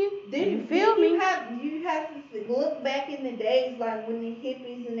telling you. You feel me? You have to look back in the days like when the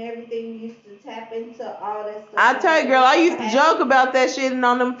hippies and everything used to tap into all that stuff. I tell you, girl, I used to joke about that shit and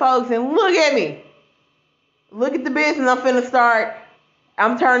on them folks, and look at me. Look at the business I'm finna start.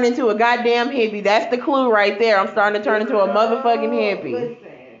 I'm turning into a goddamn hippie. That's the clue right there. I'm starting to turn into a motherfucking hippie.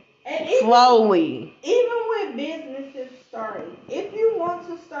 Listen. And slowly. Even with businesses starting, if you want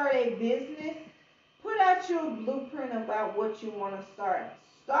to start a business, put out your blueprint about what you want to start.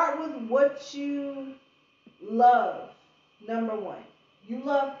 Start with what you love. Number one. You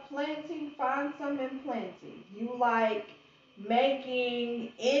love planting, find something planting. You like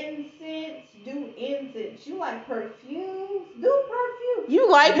making incense, do incense. You like perfumes, do perfumes. You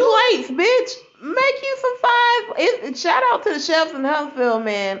like plates, bitch. Make you some five. Shout out to the chefs in Huntsville,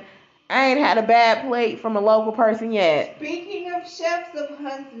 man. I ain't had a bad plate from a local person yet. Speaking of chefs of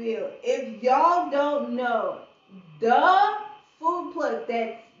Huntsville, if y'all don't know, the food plug,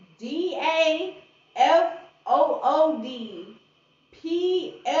 that's DAFOODPLUGG,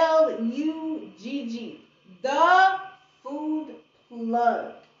 the food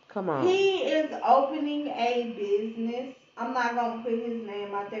plug. Come on. He is opening a business. I'm not going to put his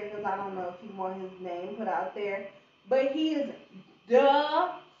name out there because I don't know if he wants his name put out there. But he is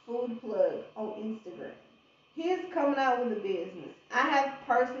the food plug on Instagram. He is coming out with a business. I have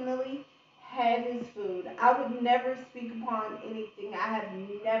personally had his food. I would never speak upon anything I have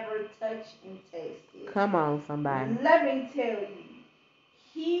never touched and tasted. Come on, somebody. Let me tell you,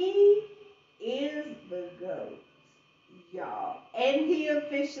 he is the GOAT, y'all. And he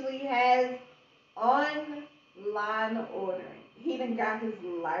officially has online ordering. He done got his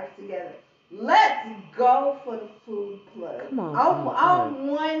life together. Let's go for the food plug. Come on, I'm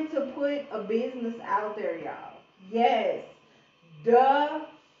one to put a business out there, y'all. Yes, the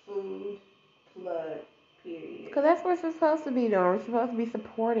food plug. Period. Because that's what we're supposed to be doing. We're supposed to be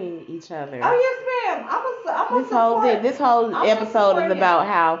supporting each other. Oh yes, ma'am. This whole episode is about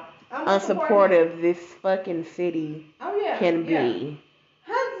how I'm unsupportive this fucking city can be.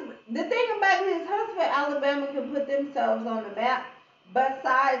 The thing about it is, Huntsville, Alabama can put themselves on the map.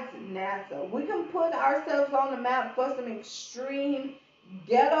 Besides NASA, we can put ourselves on the map for some extreme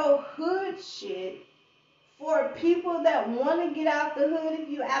ghetto hood shit for people that want to get out the hood. If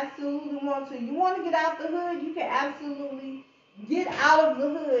you absolutely want to, you want to get out the hood, you can absolutely get out of the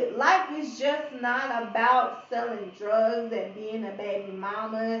hood. Life is just not about selling drugs and being a baby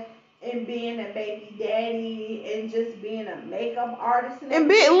mama and being a baby daddy and just being a makeup artist and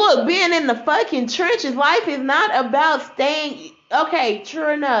being in the fucking trenches. Life is not about staying. Okay, true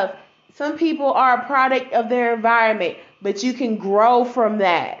enough. Some people are a product of their environment, but you can grow from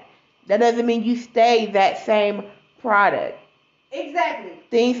that. That doesn't mean you stay that same product. Exactly.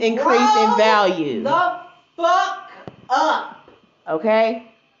 Things increase in value. The fuck up.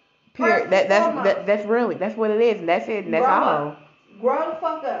 Okay? Period. That's really, that's what it is, and that's it, and that's all. Grow the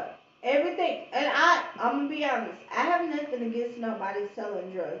fuck up. Everything, and I'm gonna be honest, I have nothing against nobody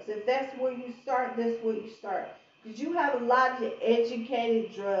selling drugs. If that's where you start, that's where you start. Because you have a lot of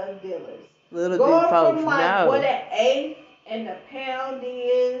educated drug dealers. Little going from like what an eighth and a pound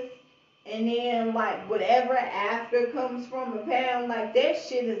is, and then like whatever after comes from a pound, like that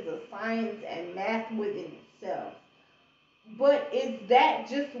shit is a science and math within itself. But is that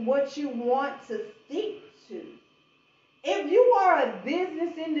just what you want to stick to? If you are a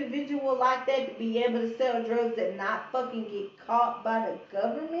business individual like that to be able to sell drugs and not fucking get caught by the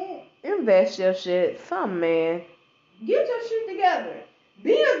government, invest your shit, man. Get your shit together.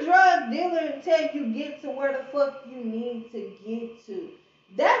 Be a drug dealer until you get to where the fuck you need to get to.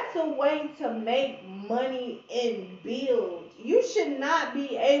 That's a way to make money and build. You should not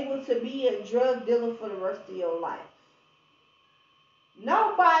be able to be a drug dealer for the rest of your life.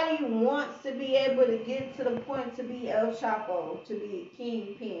 Nobody wants to be able to get to the point to be El Chapo, to be a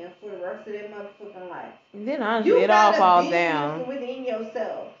kingpin for the rest of their motherfucking life. And then honestly, it all falls down within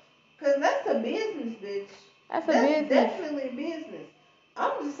yourself, cause that's a business, bitch. That's business. Definitely business.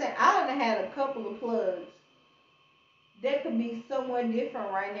 I'm just saying, I done had a couple of plugs that could be somewhat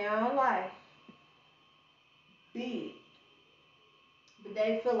different right now in life. Big, but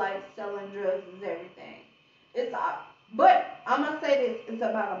they feel like selling drugs is everything. It's But I'm gonna say this: it's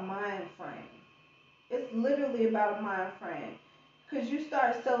about a mind frame. It's literally about a mind frame. Cause you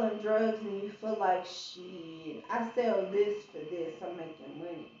start selling drugs and you feel like shit. I sell this for this, I'm making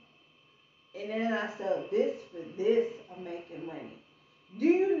money. And then I sell this for this, I'm making money. Do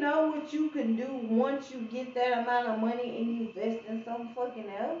you know what you can do once you get that amount of money and you invest in something fucking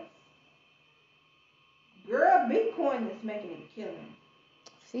else? Girl, Bitcoin is making a killing.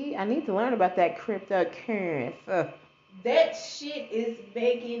 See, I need to learn about that cryptocurrency. That shit is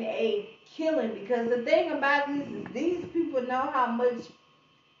making a killing because the thing about this is these people know how much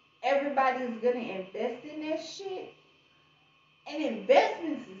everybody's gonna invest in that shit. And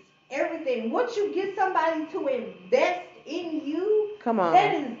investments is everything. Once you get somebody to invest in you, come on,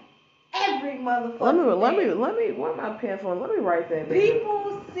 that is every motherfucker. Let me. Where my pencil? Let me write that down.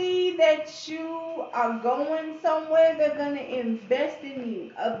 People see that you are going somewhere, they're gonna invest in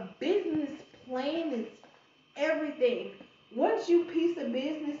you. A business plan is everything. Once you piece a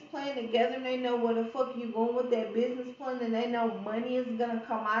business plan together and they know where the fuck you going with that business plan and they know money is gonna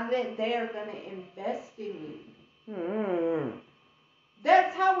come out of that, they are gonna invest in you.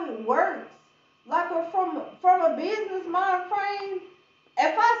 That's how it works. Like from a business mind frame,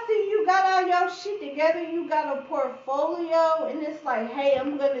 if I see you got all your shit together, you got a portfolio, and it's like, hey,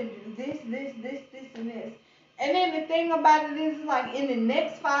 I'm gonna do this, and this. And then the thing about it is, like, in the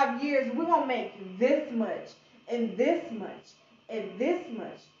next 5 years, we're gonna make this much, and this much, and this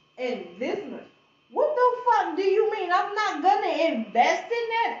much, and this much. What the fuck do you mean? I'm not gonna invest in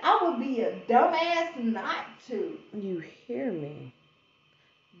that? I would be a dumbass not to. You hear me?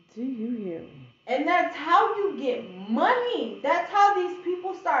 Do you hear me? And that's how you get money. That's how these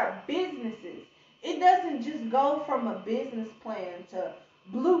people start businesses. It doesn't just go from a business plan to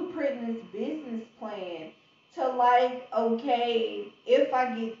blueprint this business plan to like, okay, if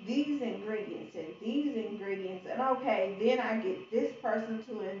I get these ingredients and okay, then I get this person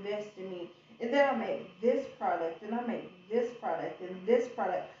to invest in me. And then I make this product and I make this product and this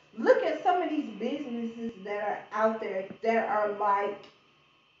product. Look at some of these businesses that are out there that are like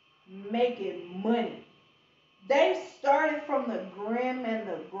making money. They started from the grim and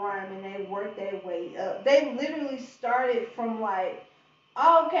the grime and they worked work their way up. They literally started from like,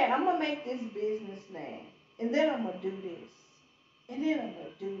 oh, okay, I'm gonna make this business name, and then I'm gonna do this, and then I'm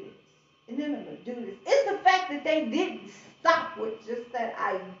gonna do this, and then I'm gonna do this. It's the fact that they didn't stop with just that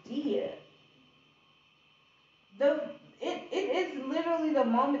idea. The it's literally the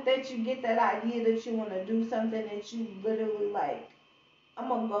moment that you get that idea that you want to do something that you literally like. I'm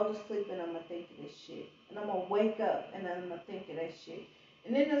gonna go to sleep and I'm gonna think of this shit, and I'm gonna wake up and then I'm gonna think of that shit,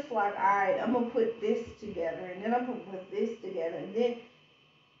 and then it's like, all right, I'm gonna put this together, and then I'm gonna put this together, and then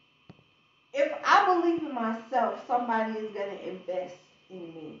if I believe in myself, somebody is gonna invest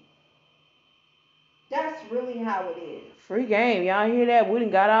in me. That's really how it is. Free game. Y'all hear that? We done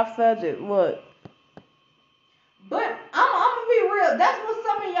got off subject. Look. But I'm gonna be real. That's what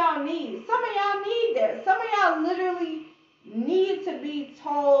some of y'all need. Some of y'all need that. Some of y'all literally need to be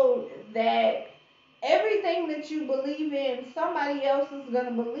told that everything that you believe in, somebody else is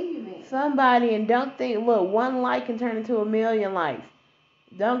gonna believe in. Somebody, and don't think. Look, one like can turn into a million likes.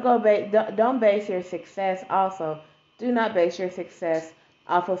 Don't base your success. Also, do not base your success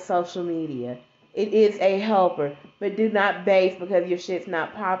off of social media. It is a helper, but do not base because your shit's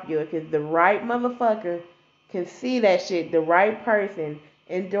not popular. Because the right motherfucker can see that shit. The right person,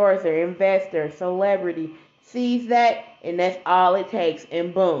 endorser, investor, celebrity sees that, and that's all it takes,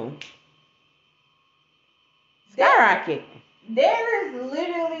 and boom, skyrocket. There is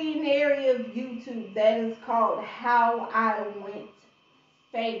literally an area of YouTube that is called How I Went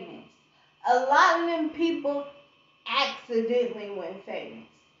Famous. A lot of them people accidentally went famous.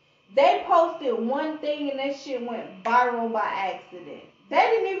 They posted one thing and that shit went viral by accident. They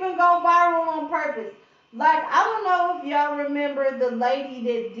didn't even go viral on purpose. Like, I don't know if y'all remember the lady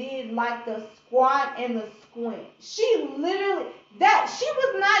that did like the squat and the squint. She literally, she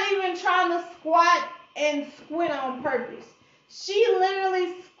was not even trying to squat and squint on purpose. She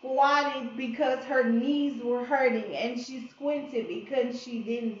literally squatted because her knees were hurting, and she squinted because she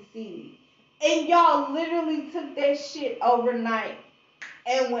didn't see. And y'all literally took that shit overnight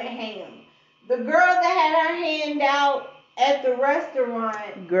and went ham. The girl that had her hand out at the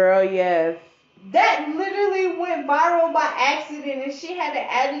restaurant. Girl, yes. That literally went viral by accident, and she had an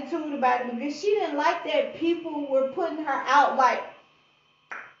attitude about it because she didn't like that people were putting her out like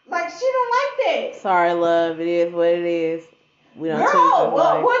she don't like that. Sorry, love. It is what it is. We don't choose Girl,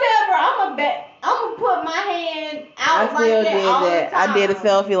 life. whatever. I'm gonna put my hand out like that all the time. I did a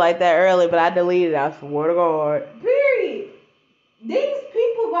selfie like that earlier, but I deleted it. I swear to God. Period. These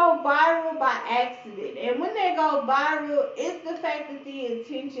people go viral by accident, and when they go viral, it's the fact that the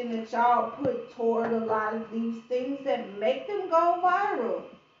attention that y'all put toward a lot of these things that make them go viral.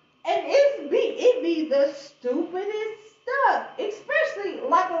 And it be the stupidest stuff, especially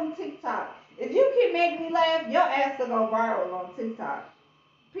like on TikTok. If you can make me laugh, your ass will go viral on TikTok.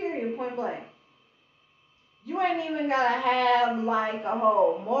 Period. Point blank. You ain't even gotta have like a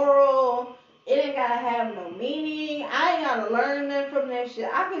whole moral. It ain't gotta have no meaning. I ain't gotta learn nothing from that shit.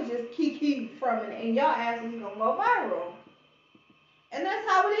 I could just keep from it, and your ass is gonna go viral. And that's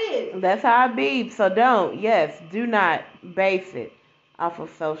how it is. That's how it be. So do not base it off of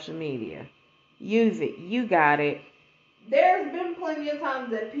social media. Use it. You got it. There's been plenty of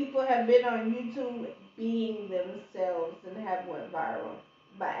times that people have been on YouTube being themselves and have went viral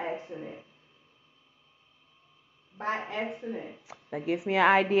by accident. By accident. That gives me an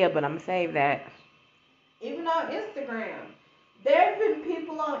idea, but I'm gonna save that. Even on Instagram. There have been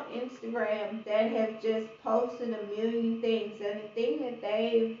people on Instagram that have just posted a million things, and the thing that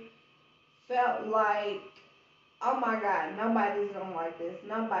they've felt like, oh my god, nobody's gonna like this.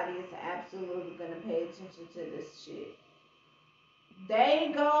 Nobody is absolutely gonna pay attention to this shit.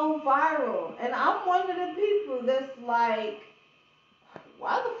 They go viral. And I'm one of the people that's like,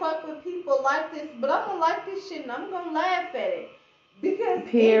 why the fuck would people like this? But I'm gonna like this shit and I'm gonna laugh at it. Because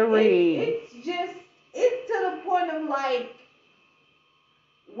it's just, it's to the point of like,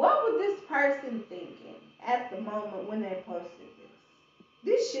 what was this person thinking at the moment when they posted this?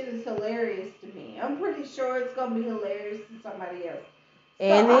 This shit is hilarious to me. I'm pretty sure it's gonna be hilarious to somebody else. So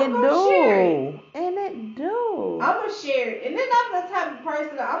And I'm gonna share it. And it do. I'm gonna share it. And then I'm the type of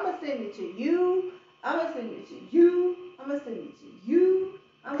person that I'm gonna send it to you. I'm gonna send it to you. I'm gonna send it to you.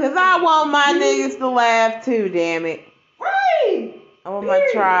 Cause I want my niggas to laugh too, damn it. Right. I want my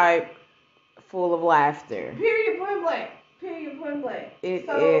tribe full of laughter. Period. Point blank. Period. Point blank. It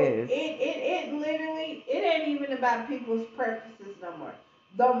is. It literally, it ain't even about people's preferences no more.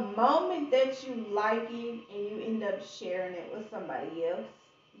 The moment that you like it and you end up sharing it with somebody else,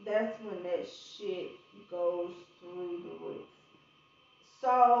 that's when that shit goes through the roof.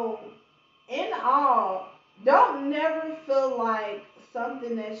 So, in all, don't never feel like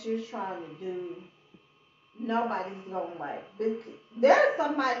something that you're trying to do, nobody's gonna like. There's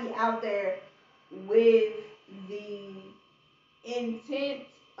somebody out there with the intent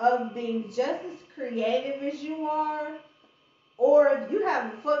of being just as creative as you are, or if you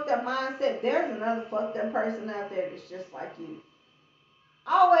have a fucked up mindset, there's another fucked up person out there that's just like you.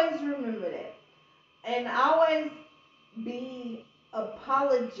 Always remember that. And always be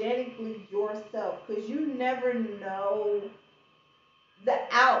apologetically yourself, because you never know the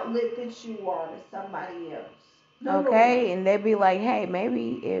outlet that you are to somebody else. Okay, and they'd be like, hey,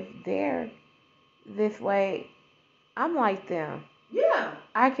 maybe if they're this way, I'm like them. Yeah.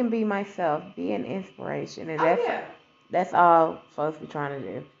 I can be myself, be an inspiration, and yeah. that's all folks be trying to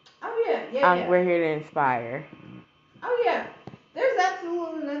do. Oh yeah, yeah. We're here to inspire. Oh yeah. There's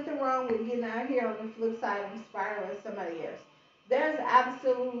absolutely nothing wrong with getting out here on the flip side and inspiring somebody else. There's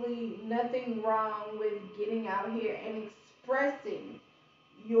absolutely nothing wrong with getting out here and expressing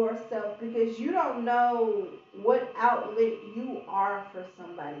yourself, because you don't know what outlet you are for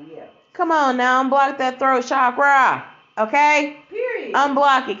somebody else. Come on now, unblock that throat chakra, okay? Period.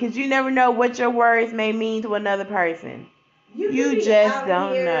 Unblock it, because you never know what your words may mean to another person. You just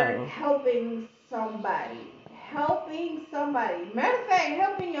don't know. Helping somebody. Matter of fact,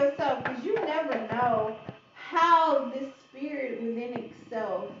 helping yourself, because you never know how this spirit within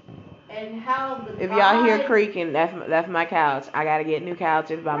itself and how the if y'all hear creaking, that's my couch. I gotta get new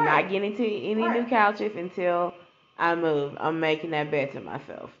couches, but I'm not getting to any new couches until I move. I'm making that bet to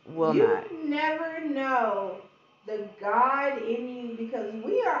myself. You never know the God in you, because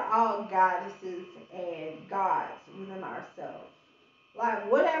we are all goddesses and gods within ourselves.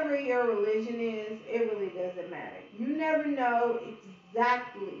 Like, whatever your religion is, it really doesn't matter. You never know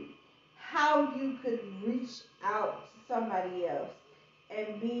exactly how you could reach out to somebody else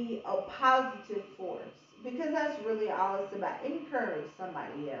and be a positive force. Because that's really all it's about. Encourage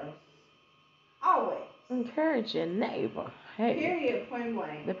somebody else. Always. Encourage your neighbor. Hey. Period, point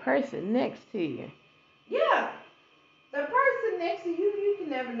blank. The person next to you. Yeah. The person next to you, you can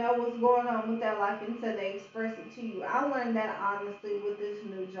never know what's going on with their life until they express it to you. I learned that honestly with this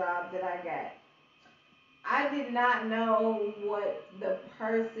new job that I got. I did not know what the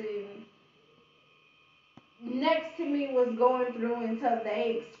person next to me was going through until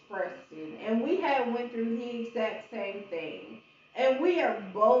they expressed it. And we had went through the exact same thing. And we are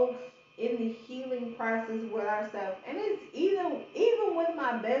both in the healing process with ourselves. And it's even with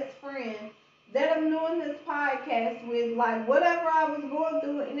my best friend that I'm doing this podcast with, like, whatever I was going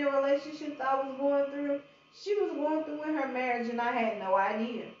through in the relationships I was going through, she was going through in her marriage, and I had no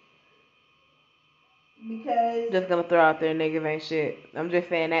idea. Because just gonna throw out there, niggas ain't shit. I'm just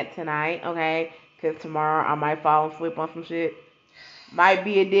saying that tonight, okay? Because tomorrow I might fall asleep on some shit. Might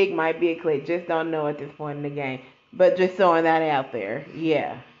be a dick, might be a clit. Just don't know at this point in the game. But just throwing that out there,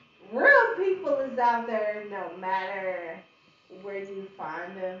 yeah. Real people is out there no matter where you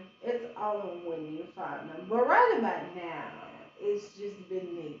find them. It's all in when you find them. But right about now, it's just been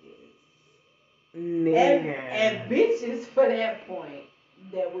niggas. And bitches for that point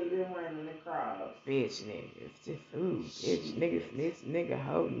that we've been running across. Bitch niggas. Just, ooh, bitch niggas, this nigga,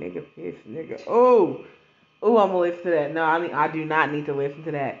 hoe, nigga, piss, nigga. Ooh, I'm gonna listen to that. No, I do not need to listen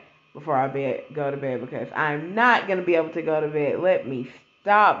to that before I go to bed, because I'm not gonna be able to go to bed. Let me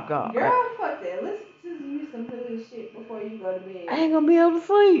stop, God. Girl, fuck that. Listen to you some hood shit before you go to bed. I ain't gonna be able to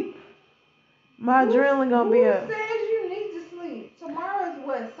sleep. My adrenaline gonna be up. Who says you need to sleep? Tomorrow is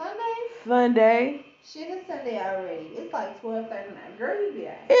what, Sunday? Sunday. Shit, it's Sunday already. It's like 12:39. Girl, you be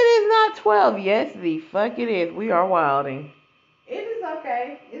alright. It is not 12. Yes, the fuck it is. We are wilding. It is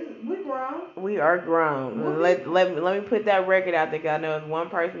okay. We grown. We are grown. Let me put that record out there, because I know it's one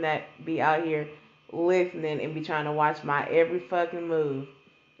person that be out here listening and be trying to watch my every fucking move.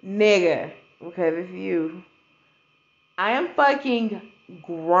 Nigga, because it's you. I am fucking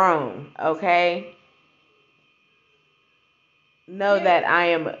grown, okay? Know that I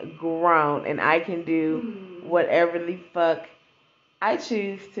am grown and I can do whatever the fuck I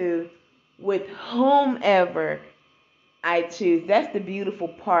choose to with whomever I choose. That's the beautiful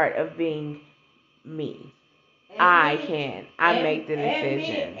part of being me. I make the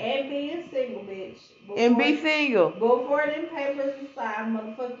decision. And being single, bitch. And be single. Before them papers are signed,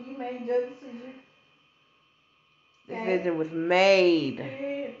 motherfucker, you made your decision. Decision was made.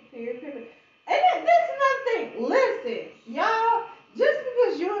 Period. And that's another thing. Listen, y'all, just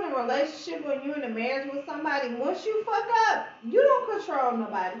because you're in a relationship or you're in a marriage with somebody, once you fuck up, you don't control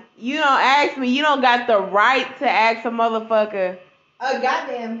nobody. You don't ask me. You don't got the right to ask a motherfucker a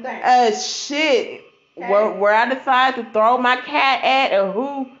goddamn thing. Shit. Okay. Where I decide to throw my cat at,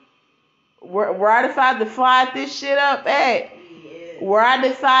 or where I decide to slide this shit up at. Yeah. Where I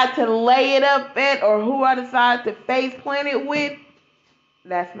decide to lay it up at or who I decide to face plant it with,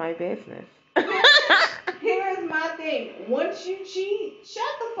 that's my business. Here's my thing. Once you cheat, shut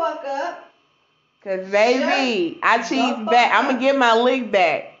the fuck up. Cause baby, I cheat back. I'm gonna get my lick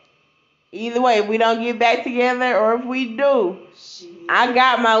back. Either way, if we don't get back together or if we do, I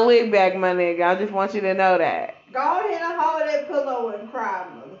got my lick back, my nigga. I just want you to know that. Go ahead and hold that pillow and cry,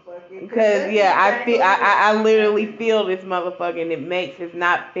 motherfucker. Cause yeah, I literally feel this motherfucker and it's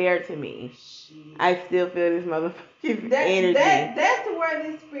not fair to me. I still feel this motherfucker's energy. That's where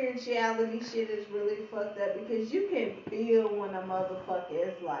this spirituality shit is really fucked up because you can feel when a motherfucker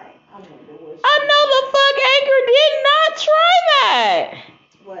is like, I wonder what I know the fuck Anchor did not try that.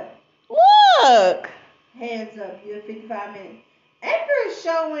 What? Look. Hands up, you have 55 minutes. Anchor is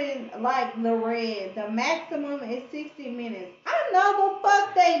showing like the red. The maximum is 60 minutes. I know the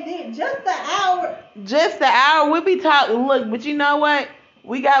fuck they did. Just the hour. Just the hour. We be talking. Look, but you know what?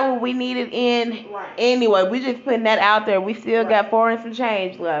 We got what we needed in anyway. We just putting that out there. We still got 4 and some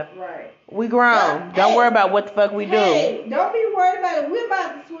change left. Right. We grown. But, don't worry about what the fuck we do. Don't be worried about it. We're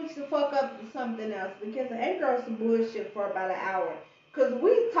about to switch the fuck up to something else because Anchor is some bullshit for about an hour. Cause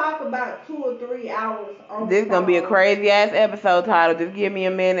we talk about 2 or 3 hours. This is gonna be a crazy ass episode title. Just give me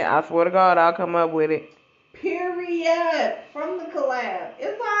a minute. I swear to God, I'll come up with it. Period. From the collab.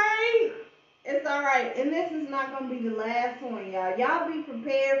 It's alright. It's alright. And this is not gonna be the last one, y'all. Y'all be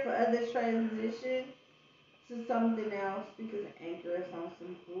prepared for other transition to something else because Anchor is on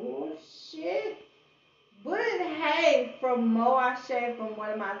some bullshit. But hey, from Mo Ashe, from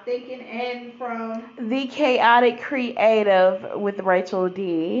What Am I Thinking, and from The Chaotic Creative with Rachel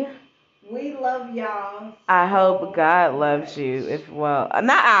D. We love y'all. I hope God loves you as well.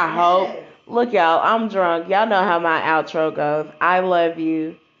 Not I hope. Look, y'all, I'm drunk. Y'all know how my outro goes. I love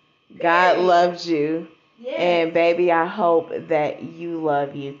you. God loves you. Yes. And baby, I hope that you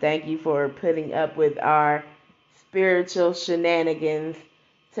love you. Thank you for putting up with our spiritual shenanigans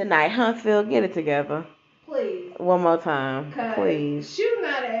tonight. Huntsville, get it together. Please. One more time. Please. Shooting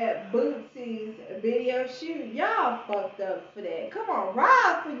out at Bootsy's video shoot. Y'all fucked up for that. Come on,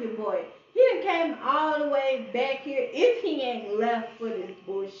 ride for your boy. He done came all the way back here. If he ain't left for this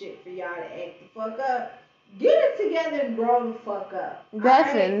bullshit for y'all to act the fuck up, get it together and grow the fuck up.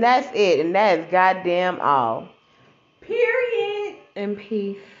 That's it. And that's it. And that is goddamn all. Period. And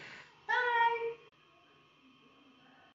peace.